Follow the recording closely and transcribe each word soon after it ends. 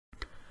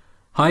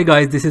Hi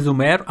guys, this is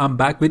Umair. I'm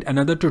back with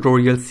another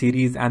tutorial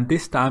series, and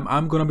this time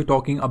I'm going to be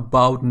talking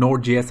about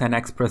Node.js and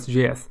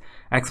Expressjs.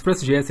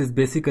 Expressjs is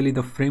basically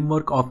the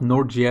framework of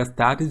Node.js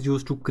that is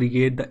used to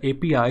create the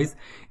APIs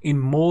in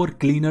more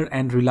cleaner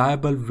and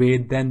reliable way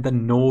than the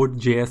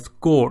Node.js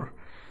core.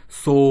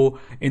 So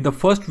in the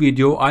first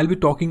video, I'll be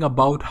talking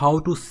about how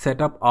to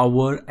set up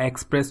our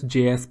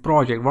Expressjs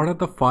project. What are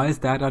the files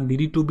that are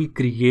needed to be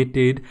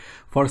created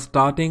for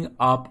starting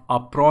up a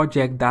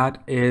project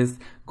that is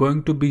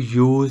going to be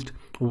used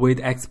with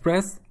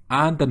Express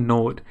and the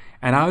Node,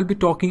 and I will be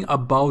talking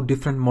about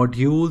different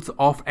modules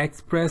of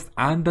Express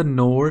and the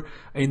Node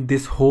in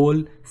this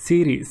whole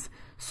series.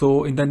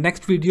 So in the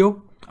next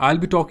video, I'll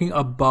be talking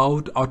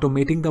about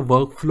automating the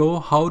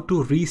workflow, how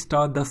to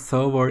restart the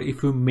server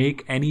if you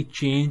make any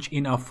change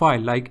in a file.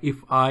 Like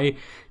if I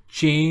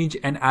change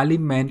an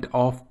element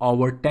of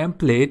our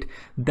template,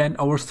 then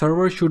our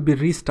server should be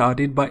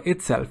restarted by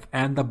itself,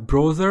 and the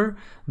browser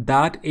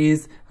that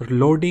is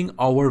loading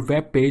our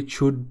web page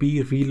should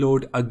be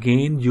reload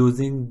again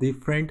using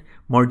different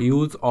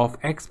modules of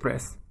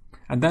Express.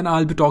 And then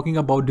I'll be talking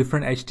about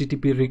different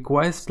HTTP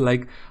requests,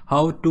 like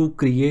how to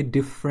create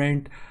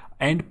different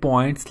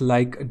endpoints,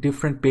 like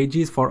different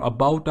pages for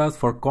about us,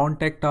 for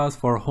contact us,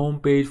 for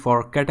home page,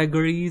 for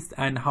categories,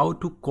 and how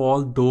to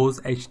call those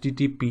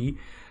HTTP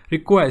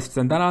requests.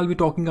 And then I'll be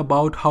talking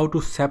about how to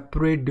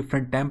separate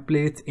different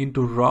templates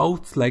into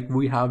routes, like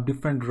we have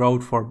different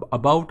route for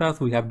about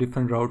us, we have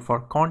different route for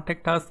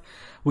contact us,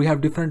 we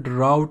have different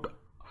route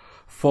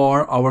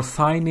for our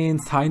sign in,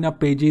 sign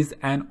up pages,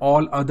 and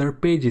all other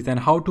pages,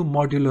 and how to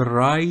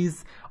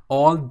modularize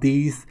all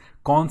these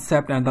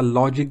concepts and the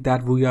logic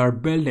that we are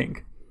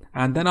building.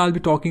 And then I'll be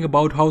talking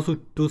about how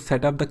to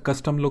set up the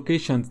custom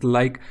locations,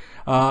 like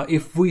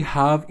if we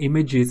have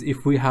images,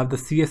 if we have the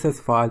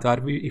CSS files, or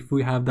if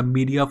we have the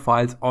media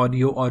files,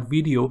 audio or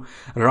video,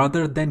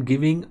 rather than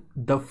giving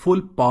the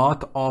full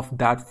path of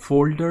that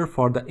folder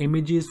for the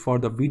images, for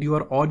the video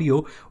or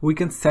audio, we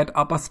can set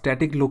up a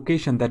static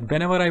location that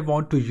whenever I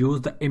want to use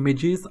the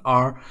images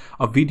or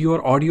a video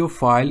or audio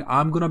file,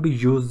 I'm gonna be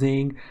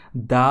using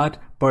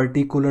that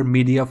particular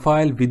media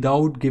file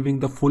without giving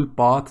the full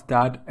path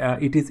that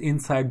it is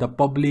inside the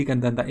public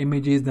and then the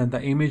images, then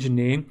the image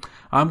name.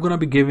 I'm gonna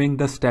be giving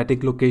the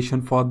static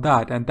location for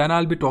that. And then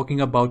I'll be talking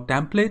about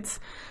templates,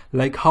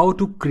 like how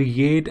to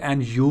create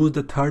and use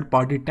the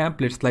third-party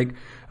templates. Like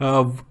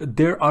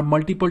there are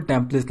multiple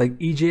templates, like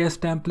EJS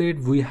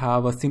template, we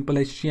have a simple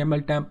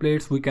HTML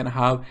templates, we can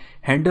have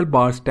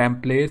handlebars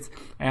templates,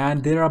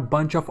 and there are a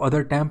bunch of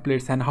other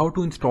templates, and how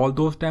to install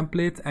those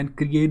templates and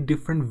create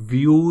different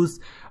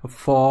views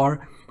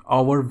for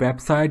our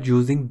website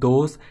using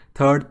those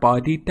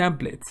third-party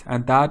templates,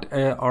 and that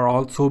are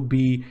also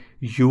be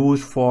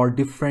used for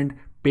different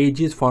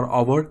pages for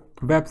our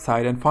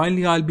website. And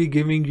finally, I'll be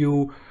giving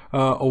you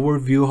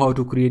overview how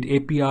to create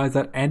APIs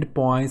or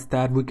endpoints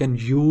that we can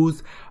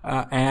use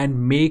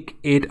and make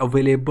it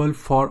available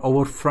for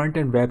our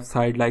front-end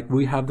website. Like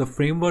we have the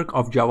framework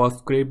of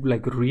JavaScript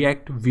like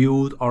React,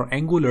 Vue or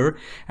Angular,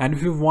 and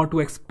if you want to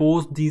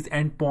expose these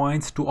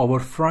endpoints to our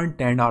front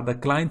end or the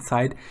client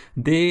side,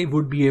 they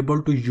would be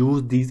able to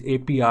use these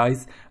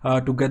APIs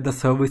to get the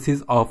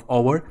services of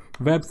our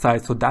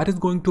website. So that is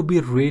going to be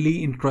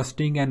really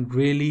interesting and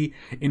really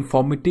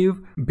informative.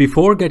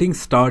 Before getting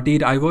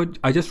started,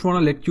 I just want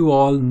to let you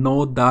all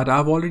know that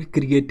I've already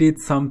created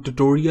some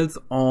tutorials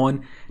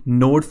on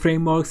Node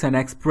frameworks and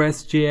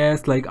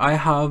Express.js. Like I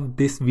have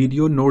this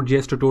video,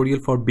 Node.js tutorial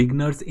for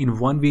beginners, in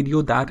one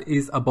video that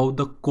is about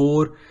the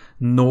core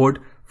Node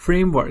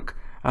framework,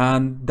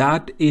 and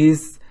that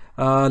is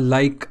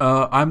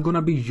I'm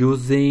gonna be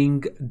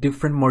using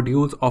different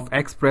modules of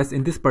Express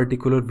in this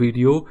particular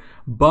video.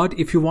 But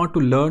if you want to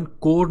learn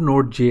core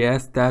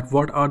Node.js, that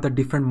what are the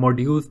different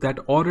modules that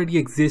already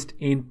exist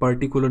in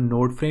particular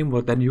Node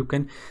framework, then you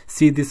can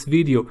see this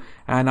video.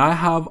 And I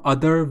have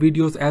other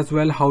videos as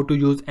well, how to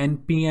use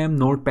npm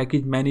Node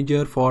package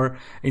manager for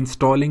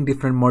installing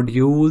different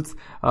modules.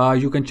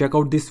 You can check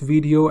out this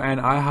video,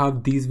 and I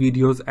have these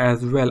videos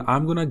as well.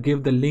 I'm gonna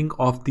give the link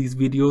of these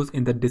videos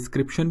in the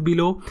description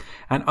below.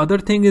 And other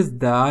thing is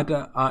that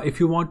if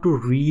you want to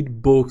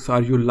read books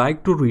or you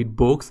like to read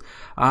books,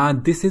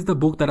 this is the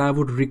book that I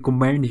would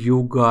recommend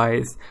you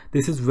guys.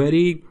 This is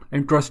very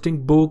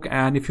interesting book,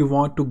 and if you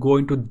want to go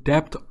into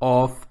depth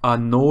of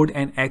Node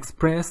and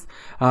Express,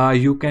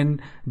 you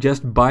can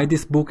just buy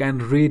this book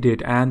and read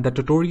it. And the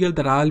tutorial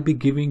that I'll be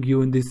giving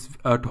you in this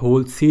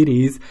whole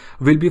series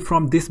will be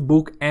from this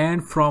book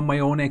and from my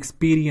own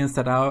experience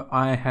that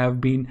I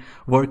have been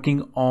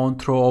working on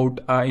throughout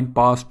in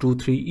past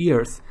 2-3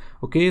 years.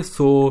 Okay,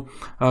 so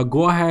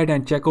go ahead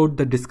and check out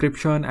the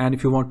description, and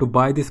if you want to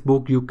buy this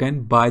book, you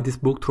can buy this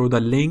book through the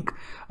link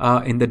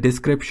in the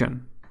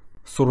description.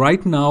 So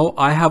right now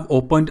I have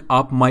opened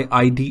up my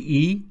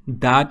IDE,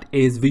 that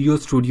is Visual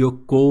Studio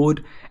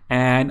Code,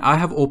 and I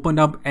have opened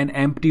up an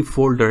empty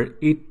folder.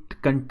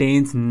 It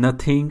contains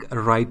nothing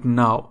right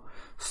now.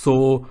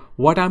 So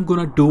what I'm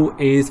gonna do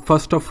is,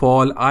 first of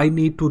all, I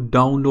need to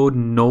download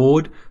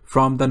Node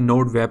from the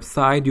Node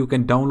website. You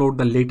can download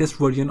the latest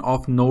version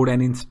of Node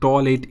and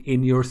install it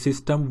in your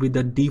system with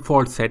the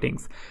default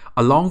settings.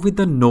 Along with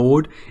the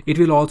Node, it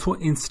will also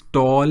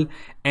install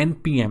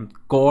npm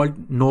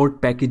called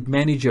Node Package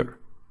Manager.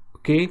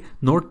 Okay,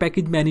 Node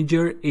Package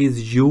Manager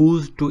is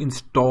used to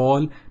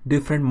install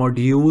different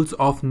modules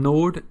of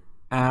Node,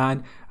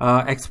 and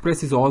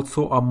Express is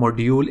also a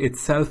module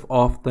itself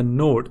of the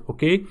Node.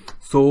 Okay,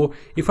 so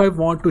if I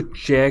want to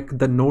check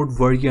the Node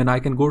version, I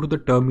can go to the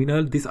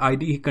terminal. This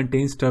IDE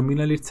contains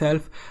terminal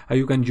itself.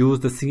 You can use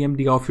the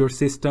CMD of your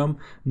system,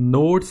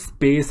 node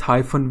space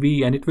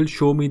 -v, and it will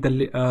show me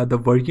the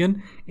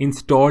version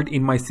installed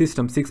in my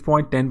system,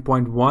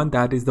 6.10.1.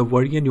 that is the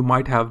version. You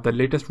might have the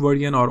latest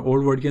version or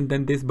old version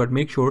than this, but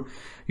make sure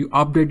you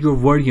update your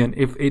version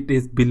if it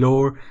is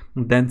below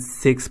than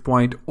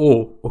 6.0.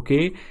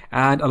 okay,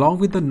 and along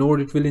with the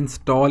Node, it will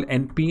install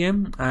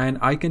npm, and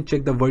I can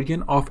check the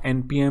version of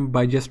npm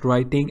by just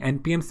writing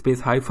npm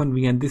space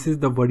 -v, and this is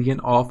the version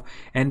of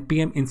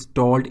npm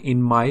installed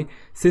in my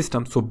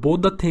system. So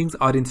both the things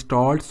are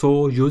installed. So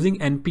using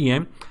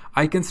npm,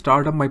 I can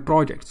start up my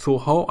project. So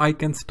how I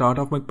can start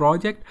up my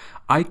project?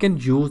 I can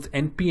use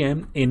npm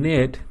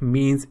init,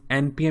 means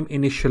npm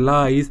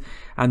initialize,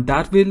 and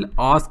that will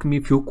ask me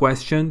few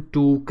questions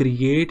to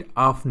create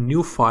a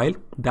new file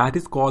that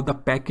is called the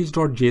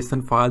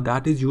package.json file,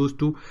 that is used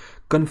to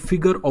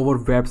configure our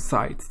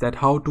websites, that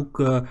how to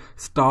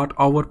start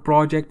our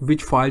project,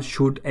 which files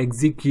should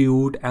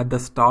execute at the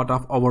start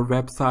of our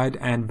website,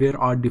 and where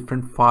are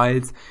different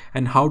files,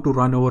 and how to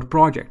run our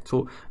project.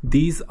 So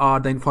these are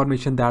the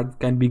information that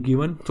can be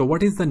given. So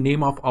what is the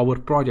name of our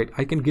project?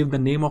 I can give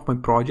the name of my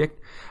project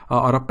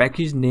or a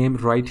package name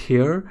right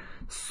here.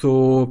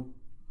 So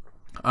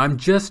I'm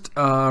just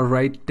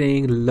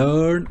writing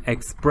learn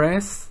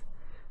express,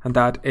 and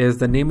that is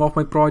the name of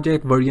my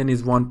project. Version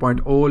is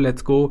 1.0.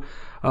 let's go.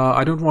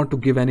 I don't want to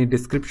give any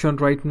description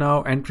right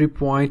now. Entry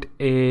point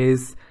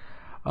is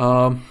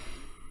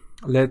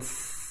let's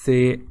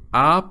say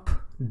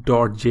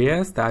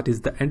app.js, that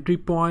is the entry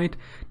point.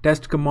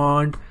 Test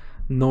command,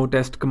 no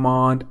test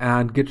command,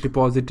 and git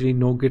repository,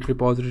 no git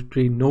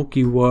repository, no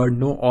keyword,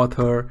 no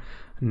author,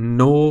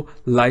 no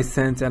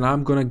license, and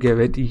I'm gonna give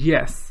it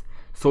yes.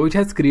 So it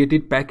has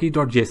created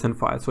package.json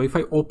file. So if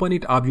I open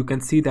it up, you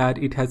can see that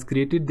it has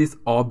created this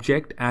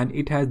object, and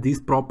it has these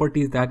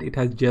properties that it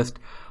has just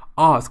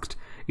asked.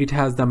 It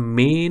has the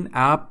main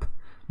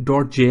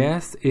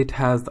app.js, it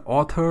has the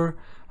author.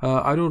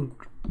 I don't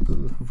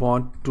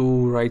want to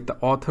write the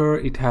author.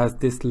 It has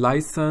this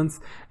license.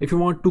 If you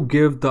want to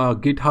give the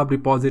GitHub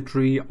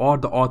repository or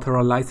the author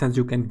a license,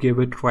 you can give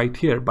it right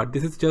here, but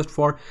this is just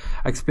for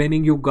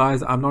explaining you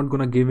guys. I'm not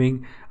gonna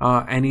giving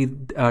any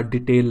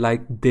detail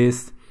like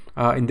this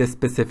in this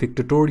specific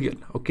tutorial.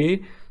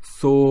 Okay,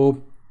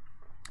 so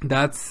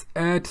that's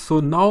it. So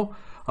now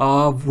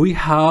we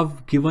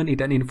have given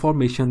it an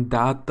information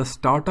that the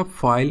startup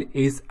file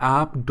is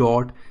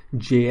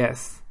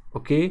app.js.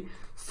 okay,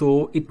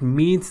 so it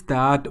means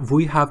that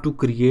we have to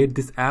create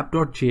this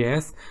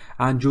app.js,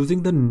 and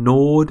using the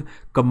node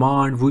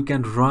command we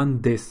can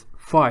run this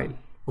file.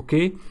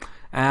 Okay,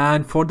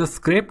 and for the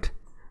script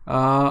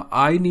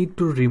I need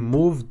to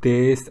remove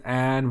this,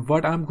 and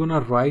what I'm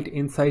gonna write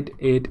inside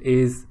it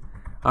is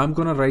I'm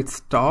gonna write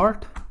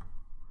start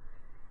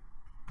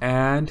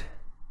and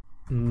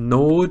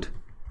node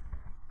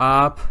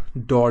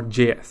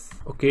app.js.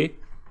 okay,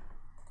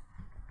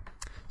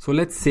 so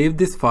let's save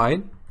this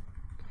file,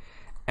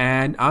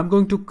 and I'm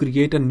going to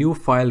create a new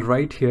file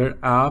right here,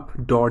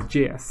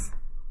 app.js.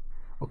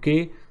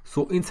 okay,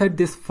 so inside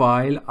this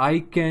file I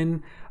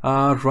can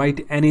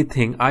write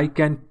anything. I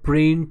can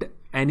print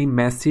any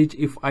message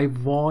if I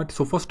want.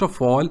 So first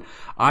of all,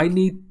 I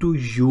need to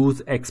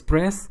use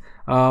Express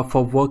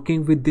for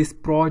working with this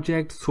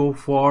project. So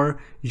for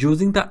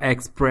using the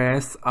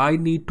Express, I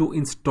need to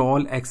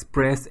install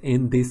Express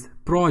in this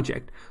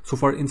project. So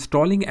for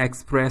installing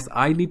Express,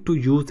 I need to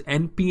use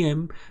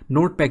npm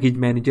Node Package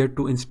Manager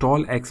to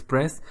install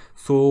Express.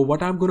 So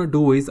what I'm gonna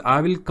do is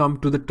I will come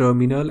to the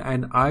terminal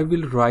and I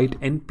will write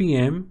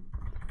npm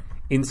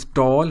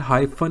install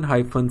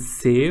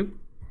 --save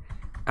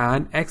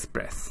and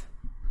Express.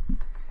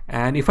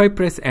 And if I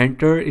press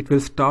enter, it will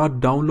start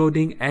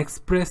downloading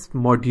Express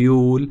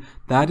module,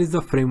 that is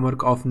the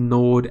framework of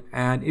Node,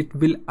 and it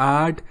will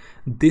add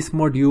this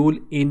module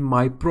in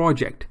my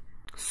project.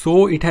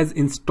 So it has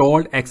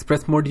installed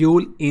Express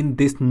module in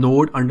this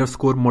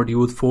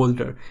node_modules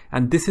folder,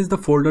 and this is the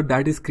folder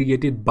that is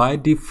created by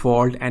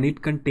default, and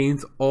it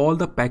contains all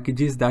the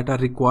packages that are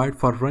required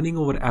for running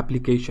our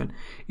application.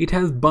 It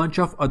has bunch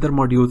of other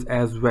modules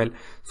as well.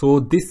 So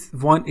this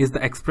one is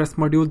the Express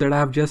module that I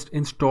have just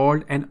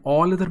installed, and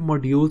all other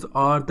modules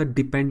are the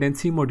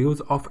dependency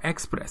modules of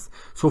Express.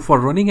 So for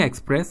running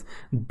Express,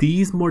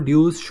 these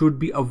modules should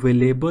be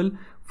available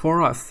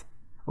for us.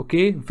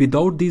 Okay,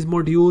 without these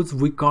modules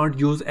we can't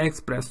use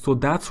Express. So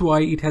that's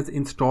why it has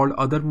installed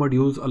other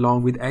modules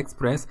along with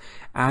Express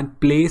and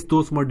placed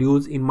those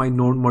modules in my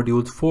node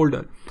modules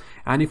folder.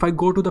 And if I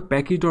go to the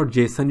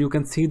package.json, you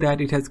can see that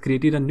it has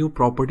created a new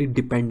property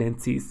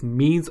dependencies,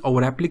 means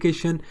our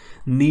application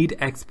need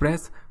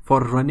Express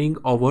for running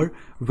our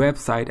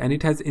website, and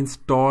it has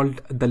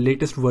installed the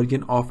latest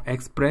version of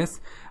Express.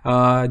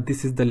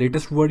 This is the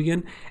latest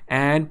version,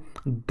 and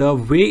the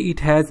way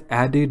it has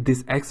added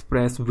this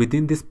Express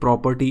within this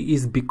property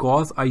is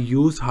because I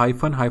use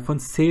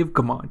 --save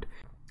command.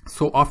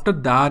 So after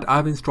that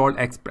I've installed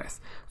Express.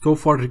 So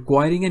for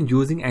requiring and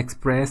using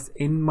Express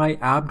in my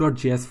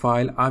app.js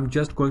file, I'm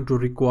just going to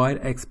require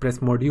Express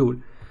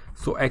module.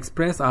 So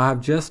Express, I have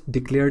just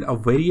declared a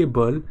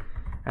variable,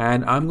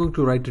 and I'm going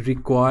to write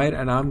require,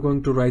 and I'm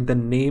going to write the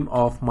name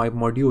of my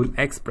module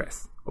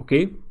Express.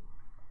 Okay,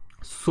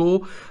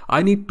 so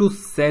I need to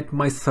set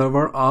my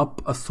server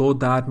up so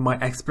that my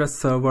Express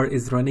server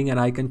is running and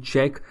I can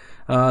check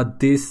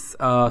this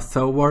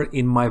server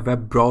in my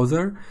web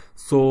browser.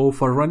 So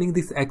for running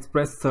this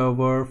Express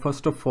server,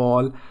 first of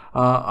all,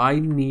 I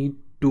need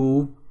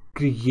to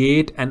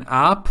create an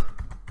app,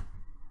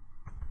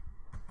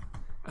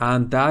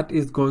 and that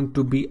is going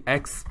to be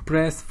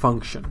Express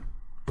function.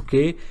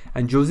 Okay,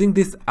 and using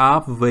this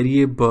app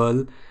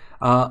variable,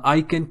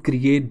 I can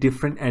create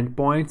different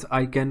endpoints.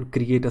 I can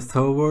create a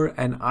server,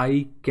 and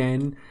I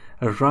can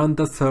run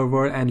the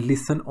server and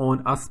listen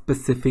on a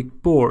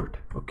specific port.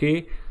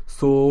 Okay,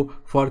 so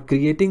for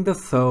creating the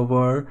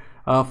server,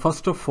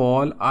 first of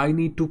all, I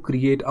need to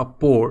create a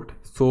port.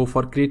 So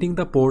for creating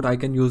the port, I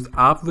can use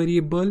app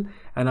variable,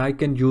 and I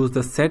can use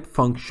the set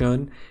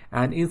function,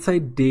 and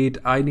inside date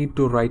I need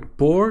to write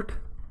port,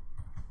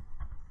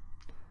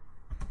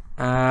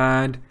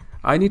 and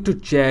I need to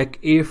check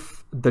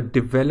if the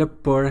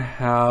developer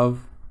have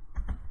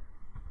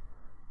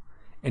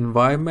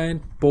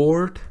environment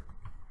port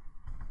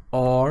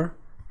or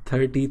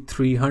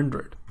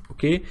 3300.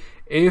 Okay,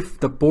 if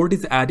the port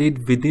is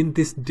added within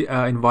this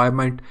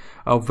environment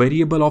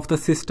variable of the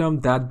system,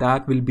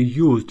 that will be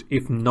used.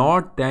 If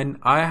not, then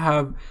I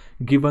have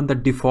given the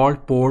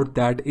default port,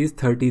 that is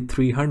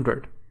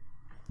 3300.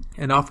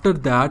 And after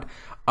that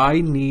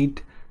I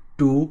need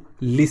to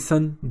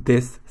listen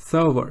this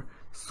server.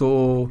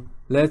 So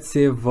let's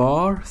say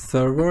var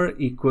server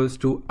equals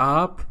to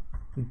app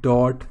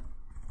dot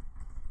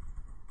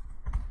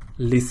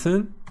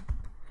listen,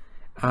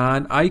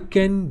 and I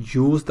can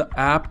use the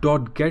app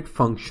dot get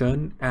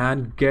function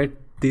and get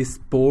this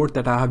port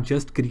that I have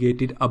just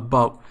created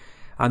above,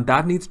 and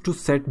that needs to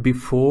set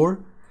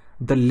before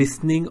the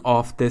listening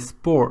of this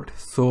port.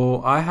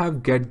 So I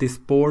have get this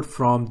port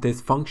from this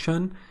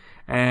function,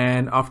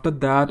 and after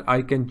that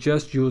I can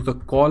just use the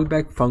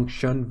callback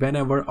function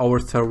whenever our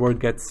server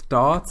gets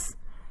starts,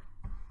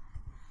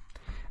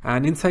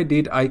 and inside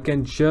it I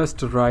can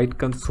just write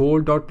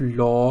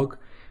console.log,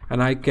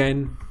 and I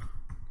can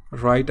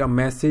write a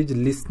message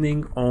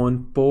listening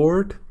on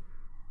port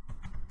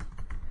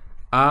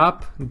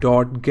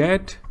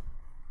app.get,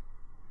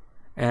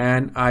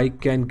 and I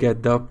can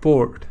get the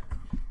port.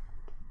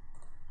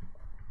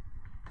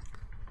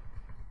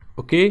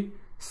 Okay,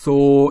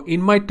 so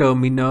in my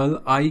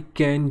terminal I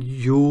can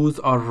use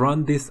or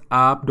run this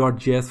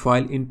app.js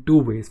file in two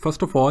ways.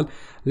 First of all,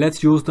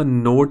 let's use the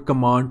node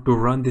command to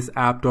run this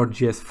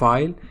app.js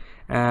file,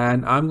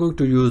 and I'm going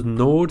to use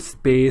node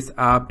space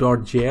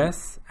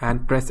app.js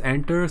and press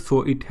enter.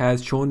 So it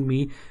has shown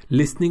me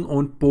listening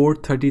on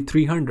port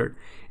 3300.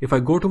 If I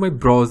go to my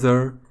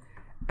browser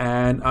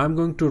and I'm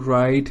going to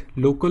write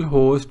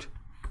localhost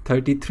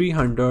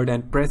 3300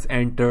 and press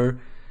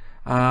enter,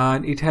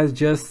 and it has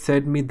just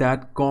said me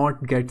that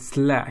can't get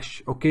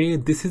slash. Okay,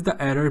 this is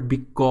the error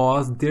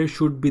because there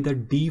should be the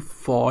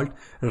default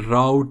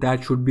route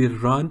that should be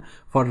run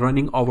for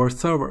running our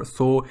server.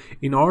 So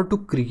in order to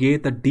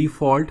create the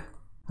default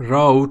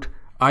route,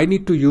 I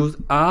need to use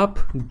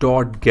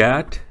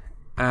app.get,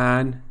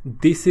 and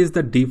this is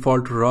the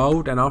default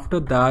route, and after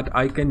that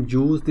I can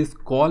use this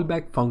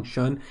callback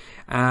function,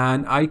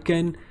 and I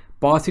can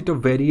pass it a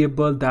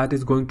variable that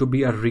is going to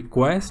be a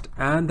request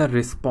and the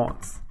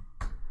response.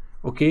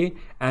 Okay,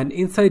 and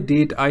inside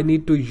it I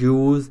need to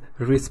use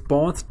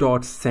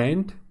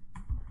response.send,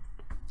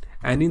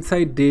 and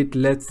inside it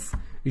let's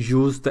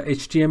use the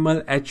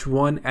HTML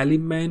h1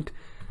 element.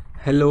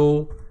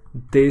 Hello,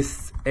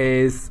 this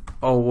is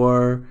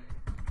our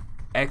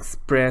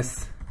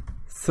Express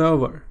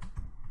server.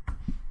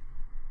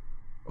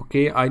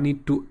 Okay, I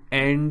need to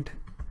end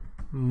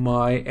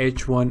my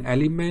h1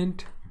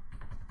 element.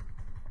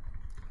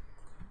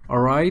 All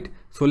right,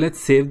 so let's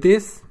save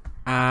this,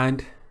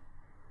 and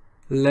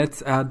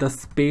let's add the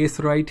space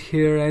right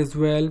here as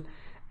well,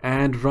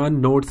 and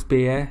run node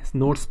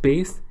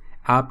space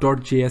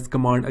app.js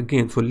command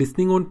again. So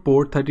listening on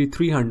port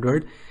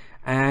 3300,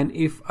 and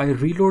if I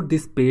reload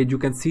this page, you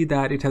can see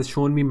that it has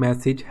shown me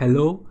message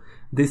hello.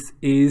 This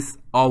is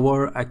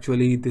our,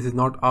 actually this is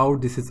not our,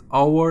 this is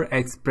our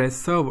Express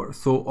server.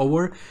 So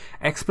our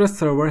Express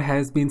server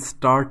has been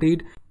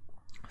started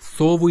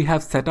So we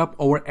have set up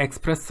our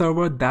Express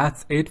server.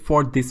 That's it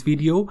for this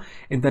video.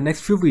 In the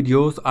next few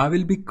videos, I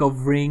will be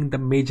covering the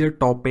major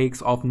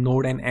topics of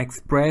Node and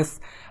Express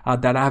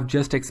that I have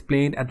just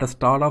explained at the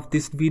start of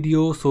this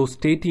video. So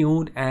stay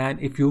tuned, and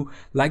if you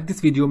like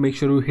this video, make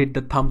sure you hit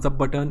the thumbs up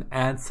button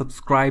and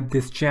subscribe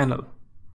this channel.